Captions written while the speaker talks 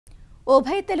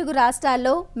ఉభయ తెలుగు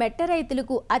రాష్ట్రాల్లో మెట్ట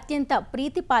రైతులకు అత్యంత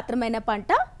ప్రీతిపాత్రమైన పంట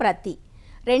ప్రత్తి.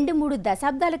 2-3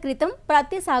 దశాబ్దాల క్రితం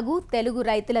ప్రత్తి సాగు తెలుగు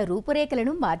రైతుల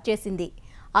రూపురేఖలను మార్చేసింది.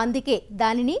 అందుకే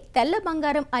దానిని తెల్ల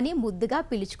బంగారం అని ముద్దుగా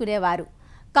పిలుచుకునేవారు.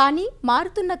 కానీ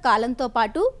మారుతున్న కాలంతో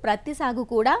పాటు ప్రత్తి సాగు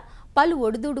కూడా పలు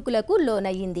ఒడిదుడుకులకు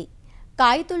లోనయ్యింది.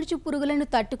 కాయతొలుచు పురుగులను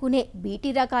తట్టుకునే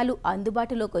బీటీ రకాలు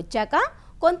అందుబాటులోకి వచ్చాక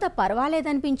కొంత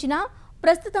పర్వాలేదనిపించినా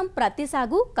ప్రస్తుతం ప్రత్తి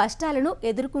సాగు కష్టాలను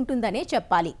ఎదుర్కొంటుందనే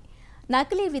చెప్పాలి.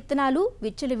 నకిలీ విత్తనాలు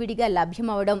విచ్చలవిడిగా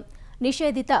లభ్యమవడం,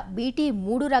 నిషేధిత బీటీ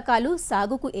 3 రకాలు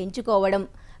సాగుకు ఎంచుకోవడం,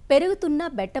 పెరుగుతున్న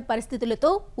బెట్ట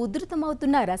పరిస్థితులతో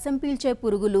ఉధృతమవుతున్న రసం పీల్చే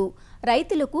పురుగులు,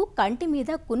 రైతులకు కంటి మీద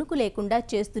కునుకు లేకుండా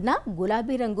చేస్తున్న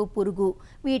గులాబీ రంగు పురుగు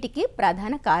వీటికి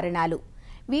ప్రధాన కారణాలు.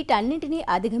 వీటన్నింటినీ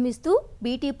అధిగమిస్తూ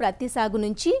బీటీ ప్రత్తి సాగు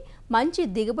నుంచి మంచి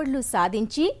దిగుబడులు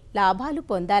సాధించి లాభాలు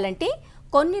పొందాలంటే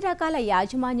కొన్ని రకాల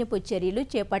యాజమాన్యపు చర్యలు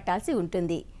చేపట్టాల్సి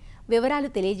ఉంటుంది. వివరాలు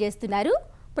తెలియజేస్తున్నారు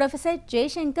ప్రొఫెసర్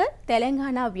జయశంకర్,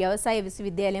 తెలంగాణ వ్యవసాయ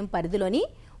విశ్వవిద్యాలయం పరిధిలోని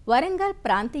వరంగల్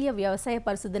ప్రాంతీయ వ్యవసాయ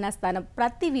పరిశోధనా స్థానం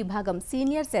ప్రత్తి విభాగం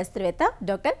సీనియర్ శాస్త్రవేత్త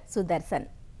డాక్టర్ సుదర్శన్.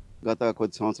 గత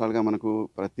కొద్ది సంవత్సరాలుగా మనకు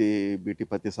బీటీ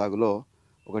పత్తి సాగులో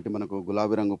ఒకటి మనకు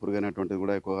గులాబీ రంగు పురుగు అనేటువంటిది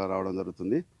కూడా ఎక్కువగా రావడం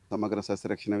జరుగుతుంది. సమగ్ర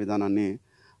సస్యరక్షణ విధానాన్ని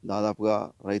దాదాపుగా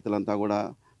రైతులంతా కూడా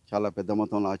చాలా పెద్ద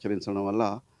మొత్తంలో ఆచరించడం వల్ల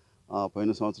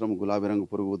పోయిన సంవత్సరం గులాబీ రంగు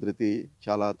పురుగు ఉధృతి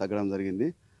చాలా తగ్గడం జరిగింది.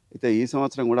 అయితే ఈ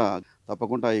సంవత్సరం కూడా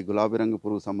తప్పకుండా ఈ గులాబీ రంగు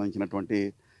పురుగు సంబంధించినటువంటి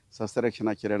సస్యరక్షణ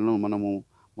చర్యలను మనము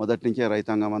మొదటి నుంచే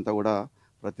రైతాంగం అంతా కూడా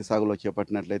ప్రత్తి సాగులో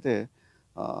చేపట్టినట్లయితే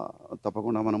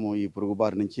తప్పకుండా మనము ఈ పురుగు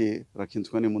బారి నుంచి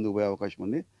రక్షించుకొని ముందుకు పోయే అవకాశం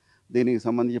ఉంది. దీనికి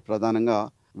సంబంధించి ప్రధానంగా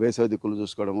వేసవి దిక్కులు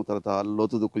చూసుకోవడము, తర్వాత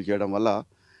లోతు దుక్కులు చేయడం వల్ల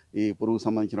ఈ పురుగు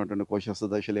సంబంధించినటువంటి కోశస్థ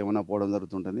దశలు ఏమైనా పోవడం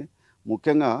జరుగుతుంటుంది.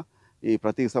 ముఖ్యంగా ఈ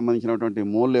ప్రతికి సంబంధించినటువంటి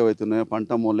మూళ్ళు ఏవైతున్నాయో,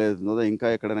 పంట మూళ్ళు ఏదైతుందో ఇంకా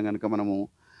ఎక్కడైనా కనుక మనము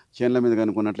చేన్ల మీద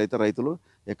కనుక్కున్నట్లయితే రైతులు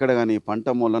ఎక్కడ కానీ పంట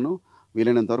మూలను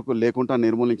వీలైనంత వరకు లేకుండా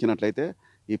నిర్మూలించినట్లయితే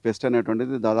ఈ పెస్ట్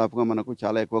అనేటువంటిది దాదాపుగా మనకు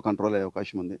చాలా ఎక్కువ కంట్రోల్ అయ్యే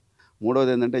అవకాశం ఉంది.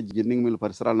 మూడవది ఏంటంటే జిన్నింగ్ మిల్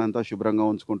పరిసరాలంతా శుభ్రంగా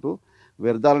ఉంచుకుంటూ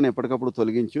వ్యర్థాలను ఎప్పటికప్పుడు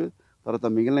తొలగించి తర్వాత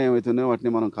మిగిలిన ఏవైతున్నాయో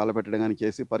వాటిని మనం కాలపెట్టడం కానీ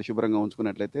చేసి పరిశుభ్రంగా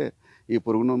ఉంచుకున్నట్లయితే ఈ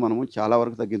పురుగును మనము చాలా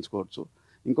వరకు తగ్గించుకోవచ్చు.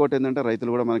 ఇంకోటి ఏంటంటే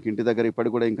రైతులు కూడా మనకి ఇంటి దగ్గర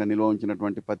ఇప్పటికి కూడా ఇంకా నిల్వ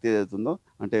ఉంచినటువంటి పత్తి ఏదైతుందో,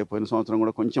 అంటే పోయిన సంవత్సరం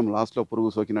కూడా కొంచెం లాస్ట్లో పురుగు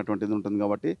సోకినటువంటిది ఉంటుంది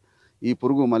కాబట్టి ఈ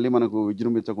పురుగు మళ్ళీ మనకు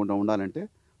విజృంభించకుండా ఉండాలంటే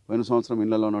పోయిన సంవత్సరం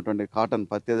ఇళ్లలో ఉన్నటువంటి కాటన్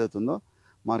పత్తి ఏదైతుందో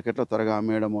మార్కెట్లో త్వరగా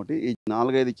అమ్మేయడం ఒకటి. ఈ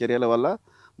 4-5 చర్యల వల్ల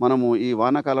మనము ఈ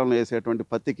వానాకాలంలో వేసేటువంటి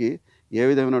పత్తికి ఏ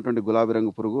విధమైనటువంటి గులాబీ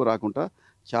రంగు పురుగు రాకుండా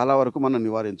చాలా వరకు మనం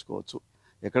నివారించుకోవచ్చు.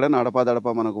 ఎక్కడైనా అడపాదడప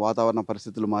మనకు వాతావరణ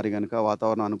పరిస్థితులు మారి కనుక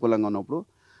వాతావరణం అనుకూలంగా ఉన్నప్పుడు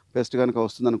పెస్ట్ కనుక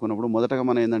వస్తుందనుకున్నప్పుడు మొదటగా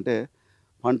మనం ఏంటంటే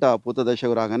పంట పూత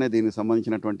దశకు రాగానే దీనికి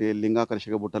సంబంధించినటువంటి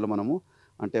లింగాకర్షక బుట్టలు మనము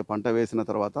అంటే పంట వేసిన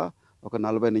తర్వాత ఒక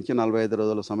 40 నుంచి 45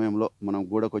 రోజుల సమయంలో మనం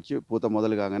గూడకొచ్చి పూత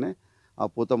మొదలు కాగానే ఆ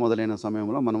పూత మొదలైన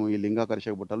సమయంలో మనం ఈ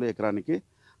లింగాకర్షక బుట్టలు ఎకరానికి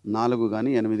 4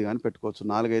 కానీ 8 కానీ పెట్టుకోవచ్చు.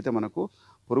 4 అయితే మనకు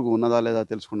పురుగు ఉన్నదా లేదా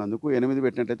తెలుసుకున్నందుకు, 8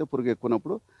 పెట్టినట్లయితే పురుగు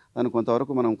ఎక్కువనప్పుడు దాన్ని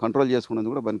కొంతవరకు మనం కంట్రోల్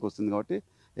చేసుకునేందుకు కూడా పనికి వస్తుంది. కాబట్టి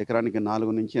ఎకరానికి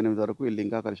 4 నుంచి 8 వరకు ఈ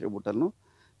లింగాకర్షక బుట్టలను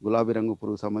గులాబీ రంగు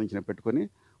పురుగు సంబంధించిన పెట్టుకొని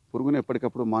పురుగును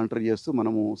ఎప్పటికప్పుడు మానిటర్ చేస్తూ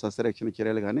మనము సస్యరక్షణ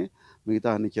చర్యలు కానీ మిగతా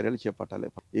అన్ని చర్యలు చేపట్టాలి.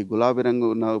 ఈ గులాబీ రంగు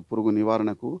పురుగు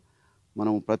నివారణకు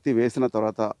మనం ప్రతి వేసిన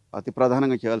తర్వాత అతి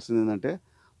ప్రధానంగా చేయాల్సింది ఏంటంటే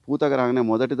పూతగా రాగానే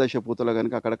మొదటి దశ పూతలో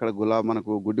కనుక అక్కడక్కడ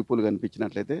మనకు గుడ్డి పూలు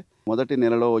కనిపించినట్లయితే మొదటి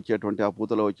నెలలో వచ్చేటువంటి ఆ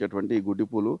పూతలో వచ్చేటువంటి ఈ గుడ్డి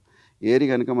పూలు ఏరి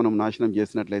కనుక మనం నాశనం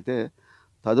చేసినట్లయితే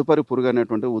తదుపరి పురుగు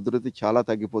అనేటువంటి ఉధృతి చాలా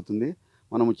తగ్గిపోతుంది.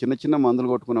 మనము చిన్న చిన్న మందులు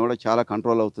కొట్టుకున్నా కూడా చాలా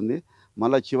కంట్రోల్ అవుతుంది.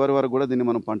 మళ్ళీ చివరి వరకు కూడా దీన్ని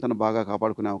మనం పంటను బాగా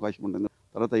కాపాడుకునే అవకాశం ఉంటుంది.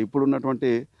 తర్వాత ఇప్పుడున్నటువంటి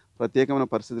ప్రత్యేకమైన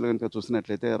పరిస్థితులు కనుక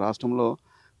చూసినట్లయితే రాష్ట్రంలో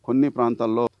కొన్ని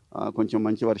ప్రాంతాల్లో కొంచెం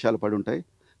మంచి వర్షాలు పడి ఉంటాయి.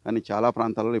 కానీ చాలా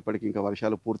ప్రాంతాల్లో ఇప్పటికి ఇంకా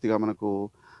వర్షాలు పూర్తిగా మనకు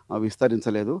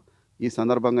విస్తరించలేదు. ఈ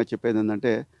సందర్భంగా చెప్పేది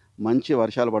ఏంటంటే మంచి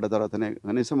వర్షాలు పడ్డ తర్వాతనే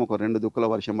కనీసం ఒక 2 దుక్కుల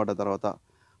వర్షం పడ్డ తర్వాత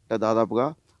అంటే దాదాపుగా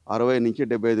 60 నుంచి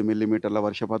 75 మిల్లీమీటర్ల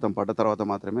వర్షపాతం పడ్డ తర్వాత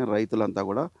మాత్రమే రైతులంతా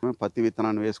కూడా పత్తి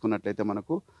విత్తనాన్ని వేసుకున్నట్లయితే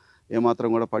మనకు ఏమాత్రం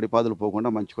కూడా పడిపాదులు పోకుండా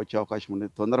మంచిగా వచ్చే అవకాశం ఉంది.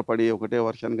 తొందరపడి ఒకటే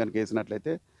వర్షాన్ని కనుక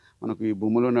వేసినట్లయితే మనకు ఈ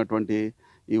భూమిలో ఉన్నటువంటి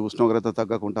ఈ ఉష్ణోగ్రత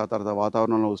తగ్గకుండా, తర్వాత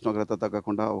వాతావరణంలో ఉష్ణోగ్రత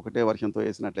తగ్గకుండా ఒకటే వర్షంతో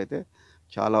వేసినట్లయితే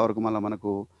చాలా వరకు మళ్ళీ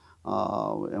మనకు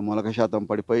మొలక శాతం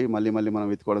పడిపోయి మళ్ళీ మనం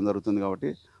విత్తుకోవడం జరుగుతుంది. కాబట్టి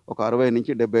ఒక 60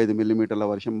 నుంచి 75 మిల్లీమీటర్ల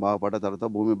వర్షం బాగా పడ్డ తర్వాత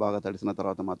భూమి బాగా తడిసిన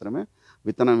తర్వాత మాత్రమే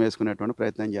విత్తనం వేసుకునేటువంటి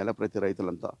ప్రయత్నం చేయాలి ప్రతి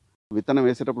రైతులంతా. విత్తనం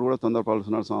వేసేటప్పుడు కూడా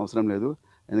తొందరపడాల్సిన అవసరం లేదు.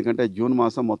 ఎందుకంటే జూన్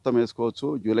మాసం మొత్తం వేసుకోవచ్చు.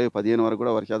 జూలై 15 వరకు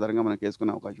కూడా వర్షాధారంగా మనకు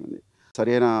వేసుకునే అవకాశం ఉంది.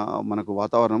 సరైన మనకు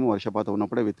వాతావరణం వర్షపాతం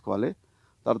ఉన్నప్పుడే విత్తుకోవాలి.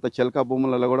 తర్వాత చిలక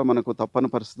భూములలో కూడా మనకు తప్పని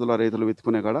పరిస్థితుల్లో రైతులు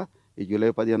విత్తుకునే కాడ ఈ జూలై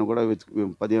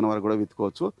 15 వరకు కూడా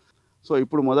విత్తుకోవచ్చు. సో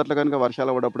ఇప్పుడు మొదట్లో కనుక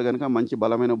వర్షాలు పడ్డప్పుడు కనుక మంచి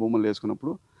బలమైన భూములు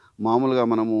వేసుకున్నప్పుడు మామూలుగా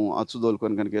మనము అచ్చు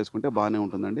దోలుకొని కనుక వేసుకుంటే బాగానే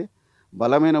ఉంటుందండి.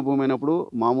 బలమైన భూమి అయినప్పుడు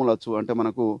మామూలు అచ్చు అంటే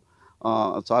మనకు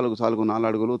సాలుకు సాలుకు 4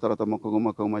 అడుగులు, తర్వాత మొక్కకు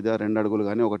మొక్కకు మధ్య 2 అడుగులు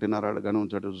గానీ, 1.5 అడుగు గానీ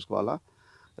ఉంచేట్టు చూసుకోవాలా.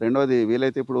 రెండోది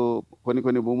వీలైతే ఇప్పుడు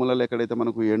కొన్ని భూములలో ఎక్కడైతే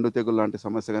మనకు ఎండు తెగులు లాంటి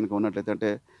సమస్య గనుక ఉన్నట్లయితే అంటే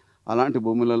అలాంటి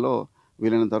భూములలో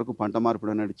వీలైనంత వరకు పంట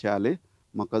మార్పిడి అనేది చేయాలి.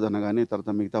 మొక్కజొన్న గానీ,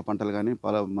 తర్వాత మిగతా పంటలు గానీ,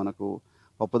 మనకు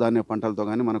పప్పుధాన్య పంటలతో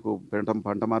గానీ మనకు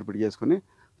పంట మార్పిడి చేసుకొని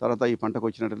తర్వాత ఈ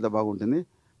పంటకొచ్చినట్లయితే బాగుంటుంది.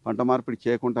 పంట మార్పిడి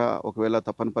చేయకుండా ఒకవేళ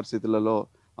తప్పని పరిస్థితులలో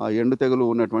ఎండు తెగులు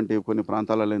ఉన్నటువంటి కొన్ని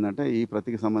ప్రాంతాలలో ఏందంటే ఈ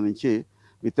ప్రతికి సంబంధించి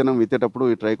విత్తనం విత్తేటప్పుడు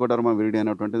ఈ ట్రైకోడర్మా విరిడి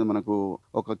అనేటువంటిది మనకు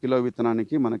 1 కిలో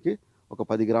విత్తనానికి మనకి ఒక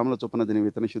 10 గ్రాముల చొప్పున దీన్ని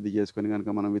విత్తన శుద్ధి చేసుకొని గనుక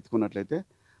మనం విత్తుకున్నట్లయితే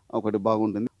ఒకటి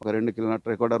బాగుంటుంది. ఒక 2 కిలోల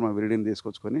ట్రైకోడర్మా విరిడిని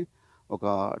తీసుకొచ్చుకొని ఒక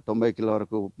 90 కిలో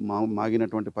వరకు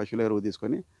మాగినటువంటి పశువుల ఎరువు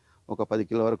తీసుకొని ఒక 10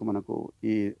 కిలో వరకు మనకు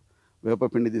ఈ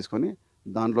వేపపిండి తీసుకొని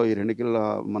దాంట్లో ఈ 2 కిలోల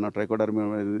మన ట్రైకోడర్మా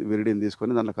విరిడిని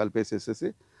తీసుకొని దాంట్లో కలిపేసేసేసి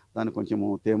దాన్ని కొంచెము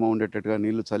తేమ ఉండేటట్టుగా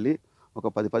నీళ్లు చల్లి ఒక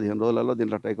 10-15 రోజులలో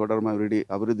దీంట్లో ట్రైకోడర్మా విరిడి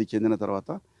అభివృద్ధి చెందిన తర్వాత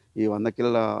ఈ 100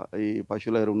 కిలోల ఈ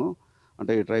పశువుల ఎరువును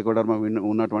అంటే ఈ ట్రైకోడర్మా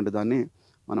ఉన్నటువంటి దాన్ని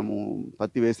మనము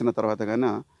పత్తి వేసిన తర్వాత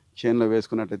గాని చేనులో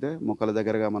వేసుకున్నట్లయితే మొక్కల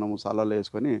దగ్గరగా మనము సాలాల్లో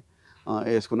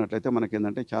వేసుకున్నట్లయితే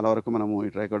మనకేందంటే చాలా వరకు మనము ఈ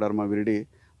ట్రైకోడర్మా విరిడి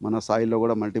మన సాయిల్లో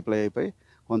కూడా మల్టిప్లై అయిపోయి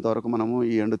కొంతవరకు మనము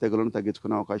ఈ ఎండు తెగులను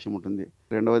తగ్గించుకునే అవకాశం ఉంటుంది.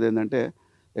 రెండవది ఏంటంటే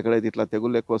ఎక్కడైతే ఇట్లా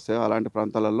తెగుళ్ళు ఎక్కువ వస్తాయో అలాంటి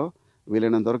ప్రాంతాలలో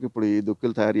వీలైనంత వరకు ఇప్పుడు ఈ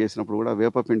దుక్కులు తయారు చేసినప్పుడు కూడా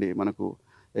వేపపిండి మనకు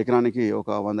ఎకరానికి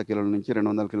ఒక 100 కిలోల నుంచి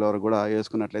 200 కిలోల వరకు కూడా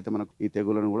వేసుకున్నట్లయితే మనకు ఈ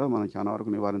తెగులను కూడా మనం చాలా వరకు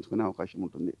నివారించుకునే అవకాశం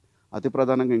ఉంటుంది. అతి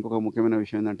ప్రధానంగా ఇంకొక ముఖ్యమైన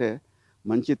విషయం ఏంటంటే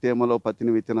మంచి తేమలో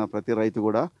పత్తిని విత్తిన ప్రతి రైతు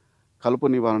కూడా కలుపు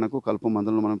నివారణకు కలుపు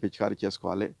మందులను మనం పిచికారీ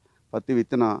చేసుకోవాలి. పత్తి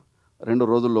విత్తిన 2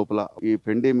 రోజుల లోపల ఈ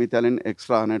పెండి మిథాలిన్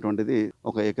ఎక్స్ట్రా అనేటువంటిది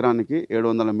ఒక ఎకరానికి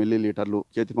 700 మిల్లీలీటర్లు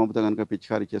చేతి పంపుతో కనుక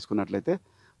పిచికారీ చేసుకున్నట్లయితే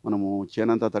మనము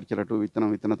చేనంతా తడిచేటట్టు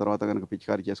విత్తిన తర్వాత కనుక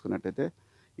పిచికారీ చేసుకున్నట్లయితే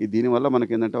దీనివల్ల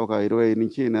మనకేంటంటే ఒక 20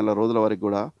 నుంచి నెల రోజుల వరకు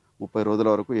కూడా 30 రోజుల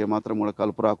వరకు ఏమాత్రం కూడా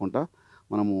కలుపు రాకుండా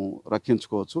మనము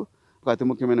రక్షించుకోవచ్చు. ఒక అతి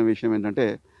ముఖ్యమైన విషయం ఏంటంటే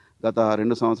గత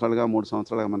 2 సంవత్సరాలుగా 3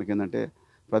 సంవత్సరాలుగా మనకేంటంటే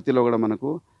ప్రతిలో కూడా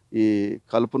మనకు ఈ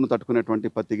కలుపును తట్టుకునేటువంటి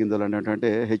పత్తి గింజలు అనేటువంటి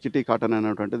హెచ్టీ కాటన్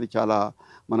అనేటువంటిది చాలా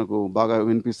మనకు బాగా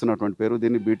వినిపిస్తున్నటువంటి పేరు.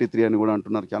 దీన్ని BT3 అని కూడా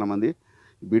అంటున్నారు చాలామంది.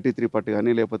 BT3 పత్తి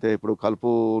కానీ లేకపోతే ఇప్పుడు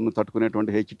కలుపును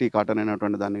తట్టుకునేటువంటి హెచ్టీ కాటన్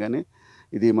అనేటువంటి దాన్ని కానీ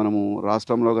ఇది మనము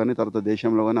రాష్ట్రంలో కానీ తర్వాత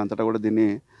దేశంలో కానీ అంతటా కూడా దీన్ని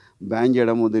బ్యాన్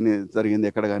చేయడము జరిగింది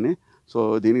ఎక్కడ కానీ. సో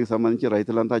దీనికి సంబంధించి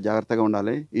రైతులంతా జాగ్రత్తగా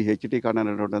ఉండాలి. ఈ హెచ్టీ కాటన్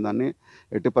అనేటువంటి దాన్ని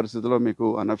ఎట్టి పరిస్థితుల్లో మీకు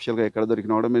అనఫిషియల్గా ఎక్కడ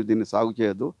దొరికినా కూడా మీరు దీన్ని సాగు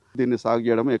చేయొద్దు. దీన్ని సాగు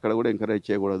చేయడం ఎక్కడ కూడా ఎంకరేజ్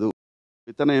చేయకూడదు.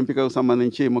 విత్తన ఎంపికకు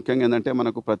సంబంధించి ముఖ్యంగా ఏంటంటే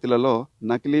మనకు ప్రతిలలో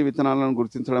నకిలీ విత్తనాలను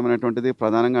గుర్తించడం అనేటువంటిది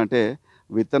ప్రధానంగా అంటే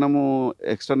విత్తనము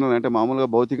ఎక్స్టర్నల్ అంటే మామూలుగా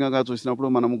భౌతికంగా చూసినప్పుడు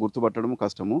మనము గుర్తుపట్టడం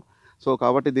కష్టము. సో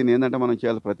కాబట్టి దీన్ని ఏంటంటే మనం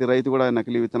చేయాలి. ప్రతి రైతు కూడా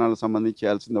నకిలీ విత్తనాలకు సంబంధించి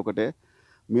చేయాల్సింది ఒకటే,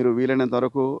 మీరు వీలైనంత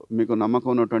వరకు మీకు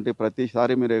నమ్మకం ఉన్నటువంటి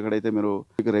ప్రతిసారి మీరు ఎక్కడైతే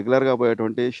మీకు రెగ్యులర్గా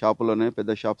పోయేటువంటి షాపులోనే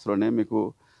పెద్ద షాప్స్లోనే మీకు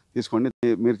తీసుకోండి.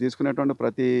 మీరు తీసుకునేటువంటి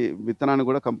ప్రతి విత్తనాన్ని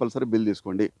కూడా కంపల్సరీ బిల్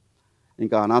తీసుకోండి.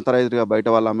 ఇంకా అనాథరైజ్డ్గా బయట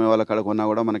వాళ్ళు అమ్మే వాళ్ళ కాడ కొన్నా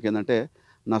కూడా మనకేంటంటే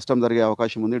నష్టం జరిగే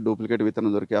అవకాశం ఉంది, డూప్లికేట్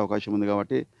విత్తనం దొరికే అవకాశం ఉంది.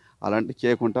 కాబట్టి అలాంటివి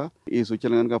చేయకుండా ఈ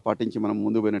సూచనలు కనుక పాటించి మనం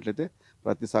ముందుకు పోయినట్లయితే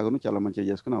ప్రతి సాగును చాలా మంచిగా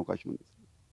చేసుకునే అవకాశం ఉంది.